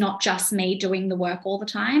 it's not just me doing the work all the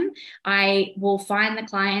time. I will find the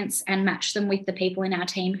clients and match them with the people in our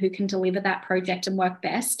team who can deliver that project and work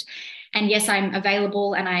best. And yes, I'm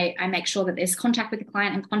available, and I make sure that there's contact with the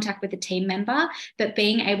client and contact with the team member, but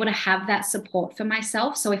being able to have that support for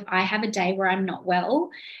myself. So if I have a day where I'm not well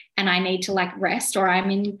and I need to like rest, or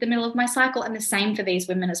I'm in the middle of my cycle, and the same for these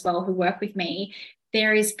women as well who work with me,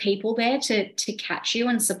 there is people there to catch you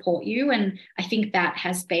and support you. And I think that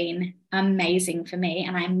has been amazing for me,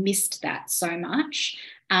 and I missed that so much.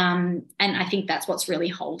 And I think that's what's really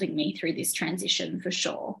holding me through this transition for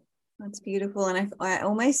sure. That's beautiful. And I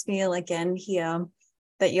almost feel again here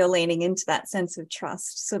that you're leaning into that sense of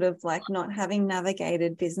trust, sort of like not having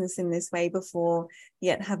navigated business in this way before,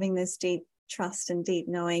 yet having this deep trust and deep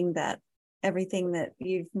knowing that everything that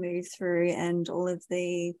you've moved through and all of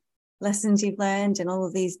the lessons you've learned and all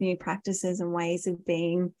of these new practices and ways of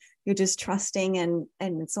being, you're just trusting, and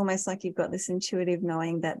it's almost like you've got this intuitive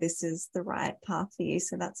knowing that this is the right path for you.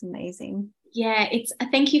 So that's amazing. Yeah,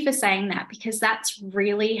 thank you for saying that, because that's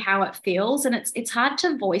really how it feels. And it's hard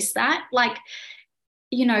to voice that. Like,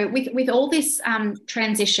 with all this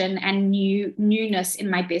transition and newness in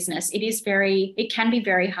my business, it can be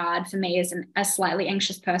very hard for me as a slightly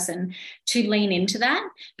anxious person to lean into that.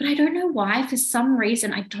 But I don't know why. For some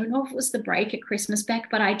reason, I don't know if it was the break at Christmas,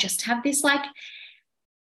 Beck, but I just have this like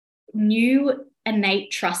new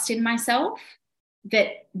innate trust in myself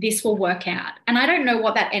that this will work out. And I don't know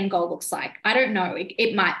what that end goal looks like. I don't know.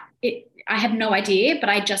 I have no idea, but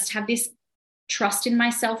I just have this trust in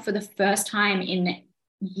myself for the first time in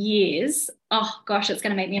years. Oh gosh, it's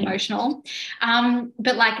going to make me emotional.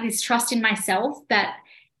 But like this trust in myself that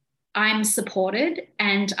I'm supported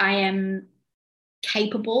and I am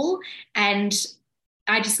capable, and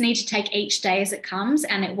I just need to take each day as it comes,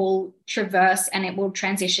 and it will traverse and it will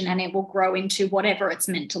transition and it will grow into whatever it's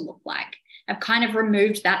meant to look like. I've kind of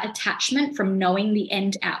removed that attachment from knowing the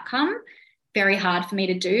end outcome. Very hard for me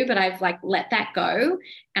to do, but I've like let that go.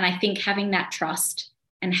 And I think having that trust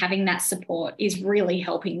and having that support is really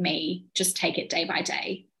helping me just take it day by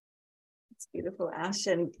day. It's beautiful, Ash.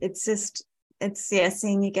 And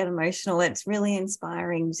seeing you get emotional. It's really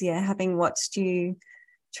inspiring. Yeah, having watched you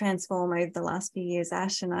transform over the last few years.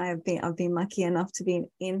 Ash and I've been lucky enough to be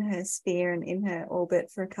in her sphere and in her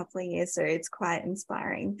orbit for a couple of years. So it's quite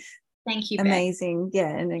inspiring. Thank you, amazing. Yeah,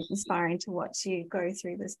 and inspiring to watch you go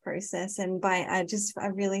through this process. And I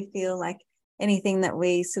really feel like anything that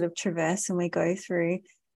we sort of traverse and we go through,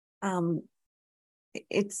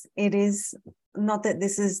 it is not that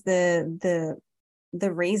this is the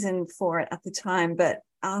reason for it at the time, but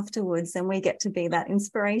afterwards then we get to be that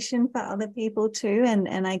inspiration for other people too.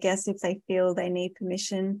 And I guess if they feel they need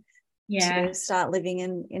permission to start living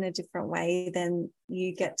in a different way, then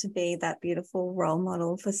you get to be that beautiful role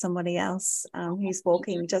model for somebody else who's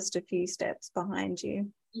walking just a few steps behind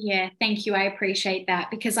you. Yeah, thank you. I appreciate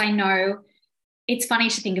that, because I know it's funny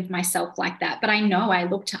to think of myself like that, but I know I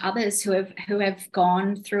look to others who have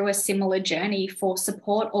gone through a similar journey for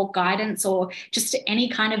support or guidance or just any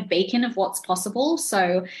kind of beacon of what's possible.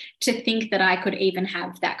 So to think that I could even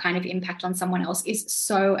have that kind of impact on someone else is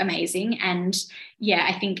so amazing. And yeah,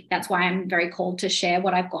 I think that's why I'm very called to share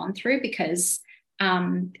what I've gone through, because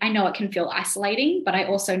I know it can feel isolating, but I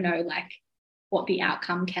also know like what the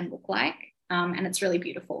outcome can look like. And it's really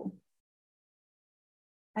beautiful.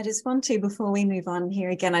 I just want to, before we move on here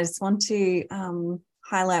again, I just want to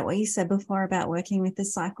highlight what you said before about working with the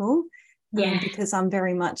cycle, because I'm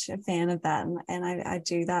very much a fan of that, and I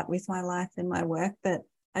do that with my life and my work. But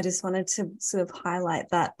I just wanted to sort of highlight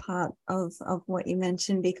that part of what you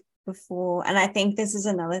mentioned before. And I think this is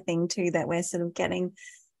another thing too that we're sort of getting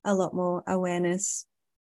a lot more awareness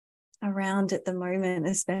around at the moment,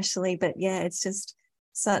 especially. But yeah, it's just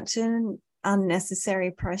such an unnecessary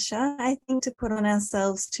pressure, I think, to put on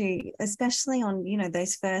ourselves, to especially on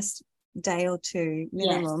those first day or two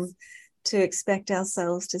minimum, to expect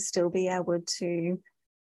ourselves to still be able to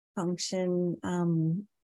function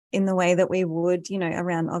in the way that we would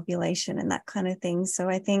around ovulation and that kind of thing. So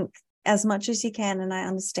I think as much as you can, and I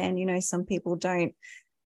understand some people don't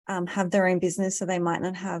have their own business, so they might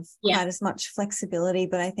not have quite as much flexibility,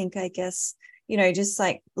 but I guess just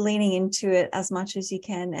like leaning into it as much as you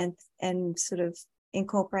can, and sort of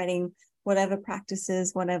incorporating whatever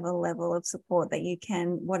practices, whatever level of support that you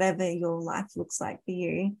can, whatever your life looks like for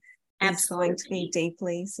you, is going to be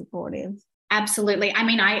deeply supportive. Absolutely. I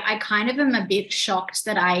mean, I kind of am a bit shocked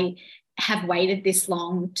that I have waited this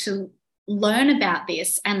long to learn about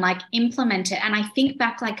this and like implement it. And I think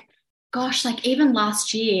back like, gosh, like even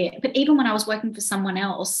last year, but even when I was working for someone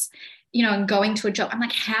else, and going to a job, I'm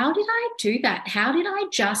like, how did I do that? How did I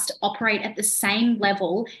just operate at the same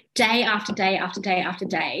level day after day after day after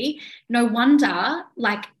day? No wonder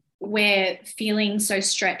like we're feeling so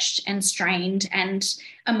stretched and strained and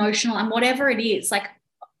emotional and whatever it is. Like,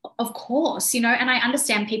 of course, and I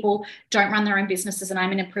understand people don't run their own businesses, and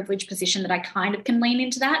I'm in a privileged position that I kind of can lean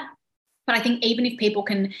into that. But I think even if people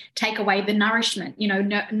can take away the nourishment,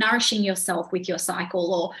 nourishing yourself with your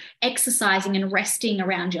cycle, or exercising and resting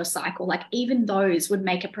around your cycle, like even those would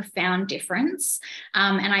make a profound difference.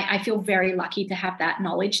 And I feel very lucky to have that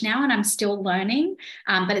knowledge now, and I'm still learning.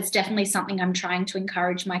 But it's definitely something I'm trying to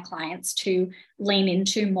encourage my clients to lean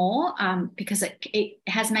into more, because it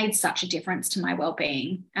has made such a difference to my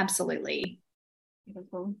well-being. Absolutely.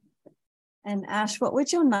 Beautiful. And Ash, what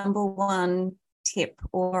would your number one tip,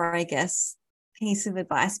 or I guess piece of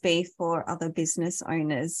advice, be for other business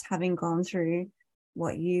owners having gone through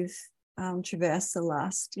what you've traversed the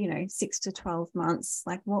last 6 to 12 months?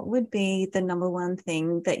 Like, what would be the number one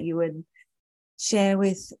thing that you would share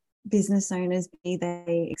with business owners, be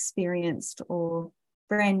they experienced or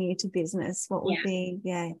brand new to business? What would be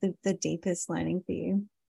the deepest learning for you?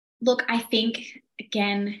 Look, I think,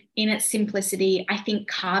 again, in its simplicity, I think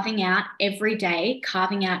carving out every day,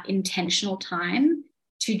 carving out intentional time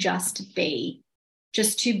to just be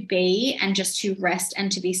and just to rest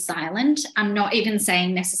and to be silent. I'm not even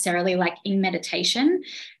saying necessarily like in meditation.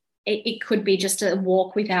 It could be just a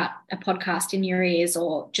walk without a podcast in your ears,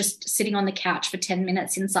 or just sitting on the couch for 10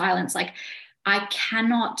 minutes in silence. Like, I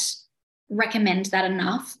cannot recommend that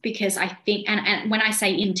enough, because I think, and when I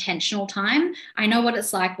say intentional time, I know what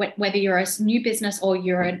it's like whether you're a new business or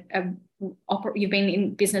you're a you've been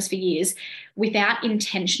in business for years, without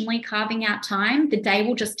intentionally carving out time, the day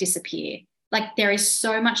will just disappear. Like there is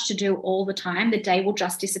so much to do all the time. The day will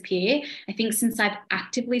just disappear. I think since I've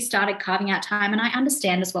actively started carving out time, and I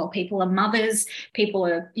understand as well, people are mothers, people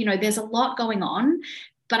are, there's a lot going on.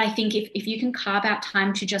 But I think if you can carve out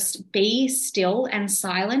time to just be still and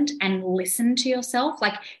silent and listen to yourself,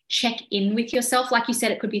 like check in with yourself, like you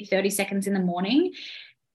said, it could be 30 seconds in the morning.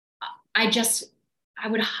 I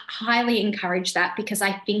would highly encourage that, because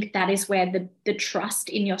I think that is where the trust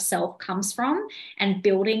in yourself comes from, and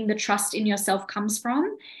building the trust in yourself comes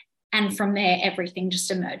from. And from there, everything just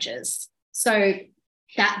emerges. So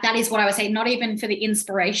that is what I would say, not even for the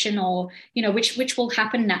inspiration or, which will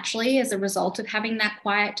happen naturally as a result of having that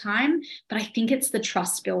quiet time. But I think it's the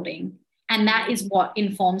trust building. And that is what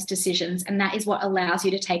informs decisions. And that is what allows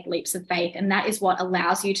you to take leaps of faith. And that is what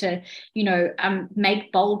allows you to,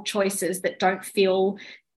 make bold choices that don't feel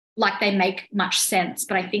like they make much sense.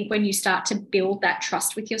 But I think when you start to build that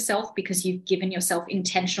trust with yourself, because you've given yourself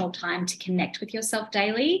intentional time to connect with yourself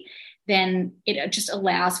daily, then it just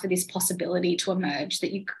allows for this possibility to emerge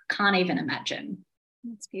that you can't even imagine.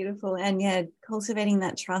 That's beautiful. And yeah, cultivating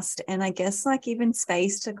that trust, and I guess like even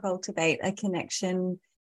space to cultivate a connection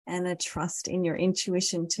and a trust in your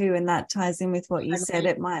intuition too. And that ties in with what you said.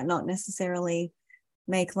 It might not necessarily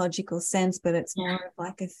make logical sense, but it's more of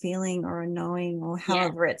like a feeling or a knowing, or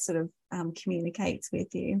however it sort of communicates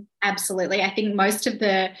with you. Absolutely. I think most of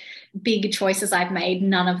the big choices I've made,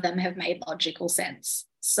 none of them have made logical sense.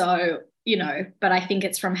 So, but I think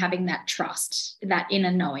it's from having that trust, that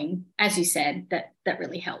inner knowing, as you said, that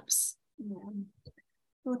really helps. Yeah.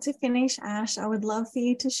 Well, to finish, Ash, I would love for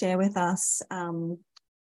you to share with us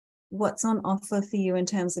what's on offer for you in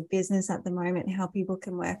terms of business at the moment, how people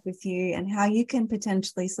can work with you, and how you can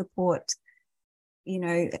potentially support,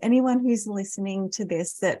 anyone who's listening to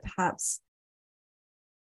this that perhaps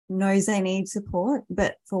knows they need support,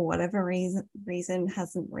 but for whatever reason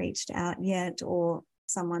hasn't reached out yet, or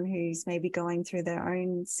someone who's maybe going through their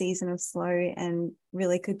own season of slow and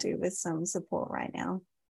really could do with some support right now.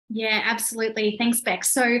 Yeah, absolutely. Thanks, Beck.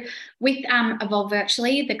 So with Evolve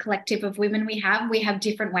Virtually, the collective of women we have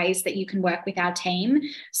different ways that you can work with our team.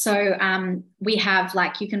 So we have,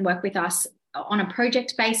 you can work with us on a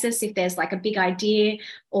project basis if there's like a big idea,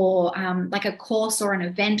 or like a course or an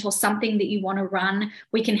event or something that you want to run,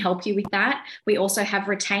 we can help you with that. We also have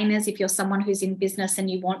retainers if you're someone who's in business and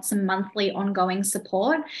you want some monthly ongoing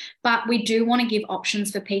support. But we do want to give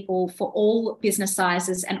options for people for all business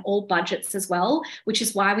sizes and all budgets as well, which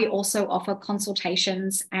is why we also offer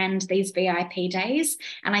consultations and these VIP days.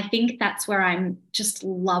 And I think that's where I'm just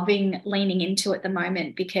loving leaning into at the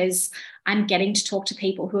moment, because I'm getting to talk to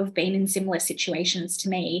people who have been in similar situations to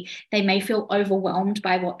me. They may feel overwhelmed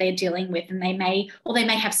by what they're dealing with, and they may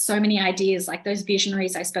have so many ideas, like those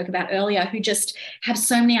visionaries I spoke about earlier, who just have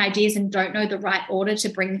so many ideas and don't know the right order to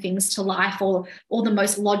bring things to life, or the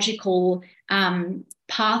most logical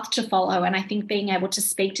path to follow. And I think being able to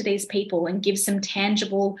speak to these people and give some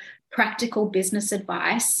tangible, practical business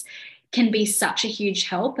advice can be such a huge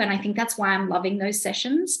help. And I think that's why I'm loving those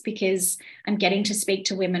sessions, because I'm getting to speak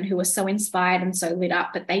to women who are so inspired and so lit up,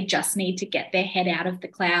 but they just need to get their head out of the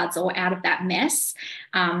clouds or out of that mess,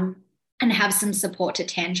 and have some support to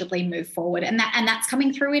tangibly move forward. And that's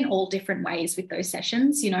coming through in all different ways with those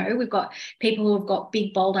sessions. We've got people who have got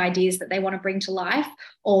big, bold ideas that they want to bring to life,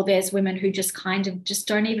 or there's women who just kind of just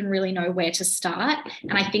don't even really know where to start.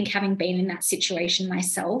 And I think, having been in that situation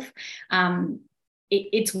myself,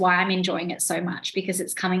 it's why I'm enjoying it so much, because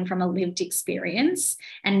it's coming from a lived experience.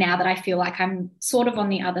 And now that I feel like I'm sort of on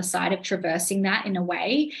the other side of traversing that in a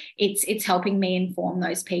way, it's helping me inform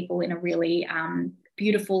those people in a really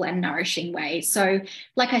beautiful and nourishing way. So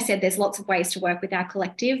like I said, there's lots of ways to work with our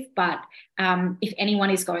collective, but if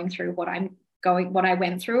anyone is going through what I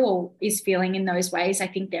went through, or is feeling in those ways, I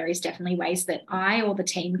think there is definitely ways that I or the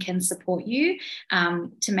team can support you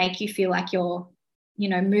to make you feel like you're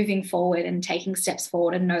moving forward and taking steps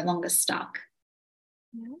forward and no longer stuck.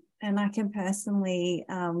 Yeah. And I can personally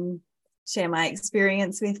share my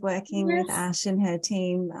experience with working with Ash and her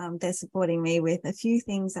team. They're supporting me with a few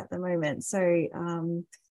things at the moment. So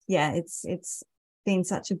it's been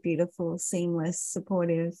such a beautiful, seamless,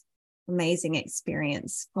 supportive, amazing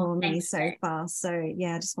experience for me so far. So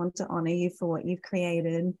I just want to honor you for what you've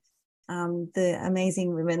created, the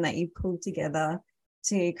amazing women that you've pulled together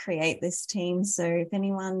to create this team. So if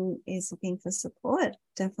anyone is looking for support,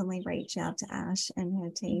 definitely reach out to Ash and her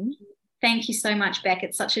team. Thank you so much, Beck.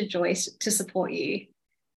 It's such a joy to support you.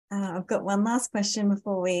 I've got one last question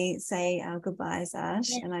before we say our goodbyes, Ash.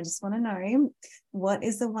 Yeah. And I just want to know, what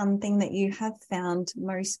is the one thing that you have found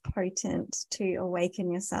most potent to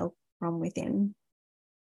awaken yourself from within?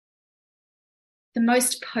 The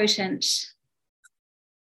most potent.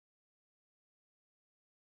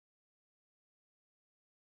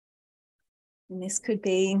 And this could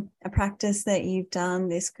be a practice that you've done.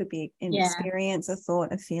 This could be an experience, a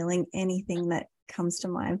thought, a feeling, anything that comes to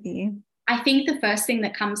mind for you. I think the first thing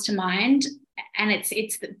that comes to mind, and it's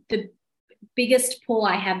the biggest pull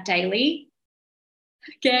I have daily.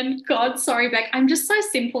 Again, God, sorry, Beck, I'm just so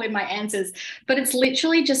simple in my answers, but it's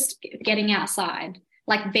literally just getting outside,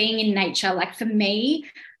 like being in nature. Like for me,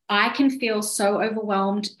 I can feel so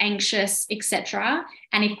overwhelmed, anxious, etc.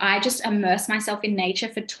 And if I just immerse myself in nature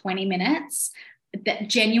for 20 minutes, that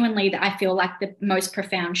genuinely that I feel like the most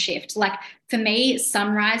profound shift. Like for me,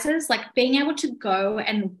 sunrises, like being able to go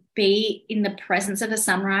and be in the presence of a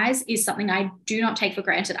sunrise is something I do not take for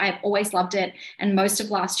granted. I have always loved it. And most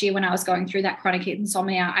of last year when I was going through that chronic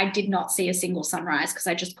insomnia, I did not see a single sunrise because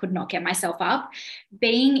I just could not get myself up.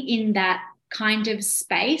 Being in that kind of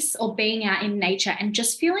space or being out in nature and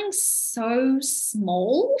just feeling so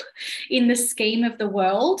small in the scheme of the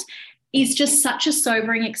world is just such a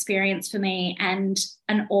sobering experience for me and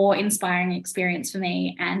an awe-inspiring experience for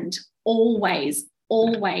me, and always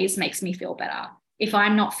makes me feel better. If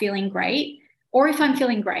I'm not feeling great or if I'm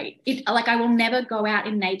feeling great, like I will never go out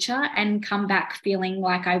in nature and come back feeling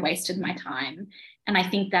like I wasted my time. And I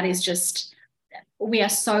think that is just, we are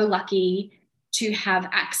so lucky to have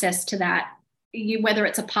access to that. Whether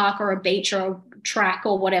it's a park or a beach or a track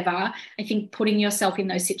or whatever, I think putting yourself in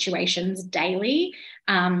those situations daily,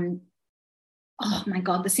 oh my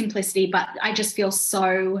God, the simplicity, but I just feel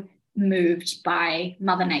so moved by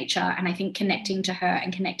Mother Nature. And I think connecting to her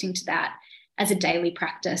and connecting to that as a daily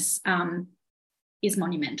practice is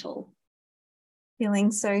monumental.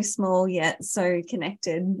 Feeling so small yet so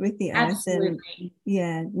connected with the earth. And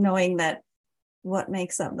knowing that what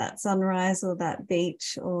makes up that sunrise or that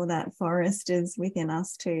beach or that forest is within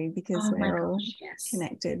us too, because we're all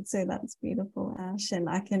connected. So that's beautiful, Ash. And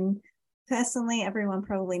I can personally, everyone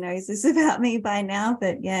probably knows this about me by now,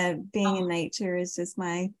 but being in nature is just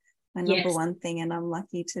my number one thing, and I'm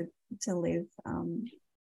lucky to live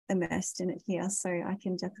immersed in it here. So I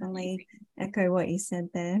can definitely echo what you said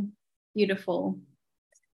there. Beautiful.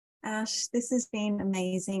 Ash, this has been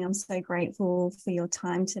amazing. I'm so grateful for your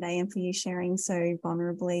time today and for you sharing so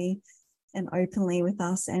vulnerably and openly with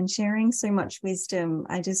us and sharing so much wisdom.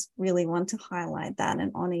 I just really want to highlight that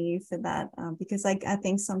and honor you for that, because I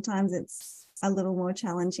think sometimes it's a little more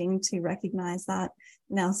challenging to recognize that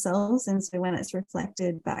in ourselves. And so when it's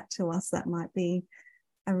reflected back to us, that might be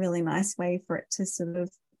a really nice way for it to sort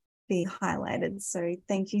of be highlighted. So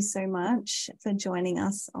thank you so much for joining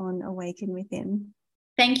us on Awaken Within.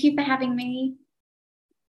 Thank you for having me.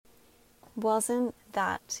 Wasn't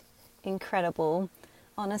that incredible?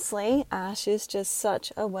 Honestly, Ash is just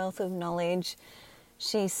such a wealth of knowledge.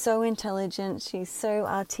 She's so intelligent, she's so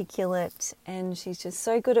articulate, and she's just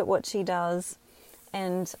so good at what she does.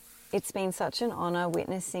 And it's been such an honor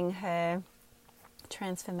witnessing her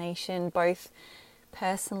transformation, both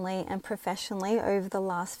personally and professionally, over the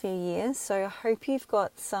last few years. So I hope you've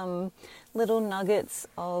got some little nuggets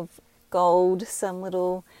of gold, some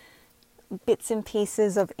little bits and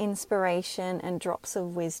pieces of inspiration and drops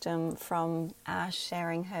of wisdom from Ash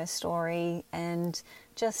sharing her story and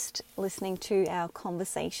just listening to our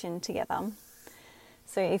conversation together.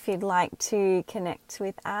 So if you'd like to connect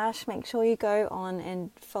with Ash, make sure you go on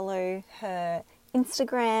and follow her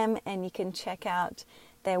Instagram, and you can check out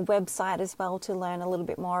their website as well to learn a little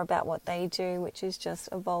bit more about what they do, which is just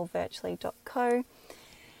evolvevirtually.co.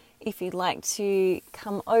 If you'd like to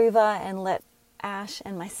come over and let Ash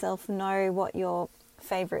and myself know what your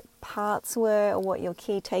favourite parts were or what your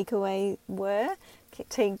key takeaways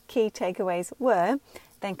were,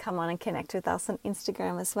 then come on and connect with us on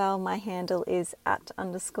Instagram as well. My handle is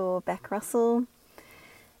 @_BeckRussell.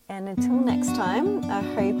 And until next time, I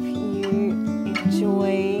hope you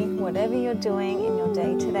enjoy whatever you're doing in your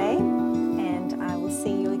day today.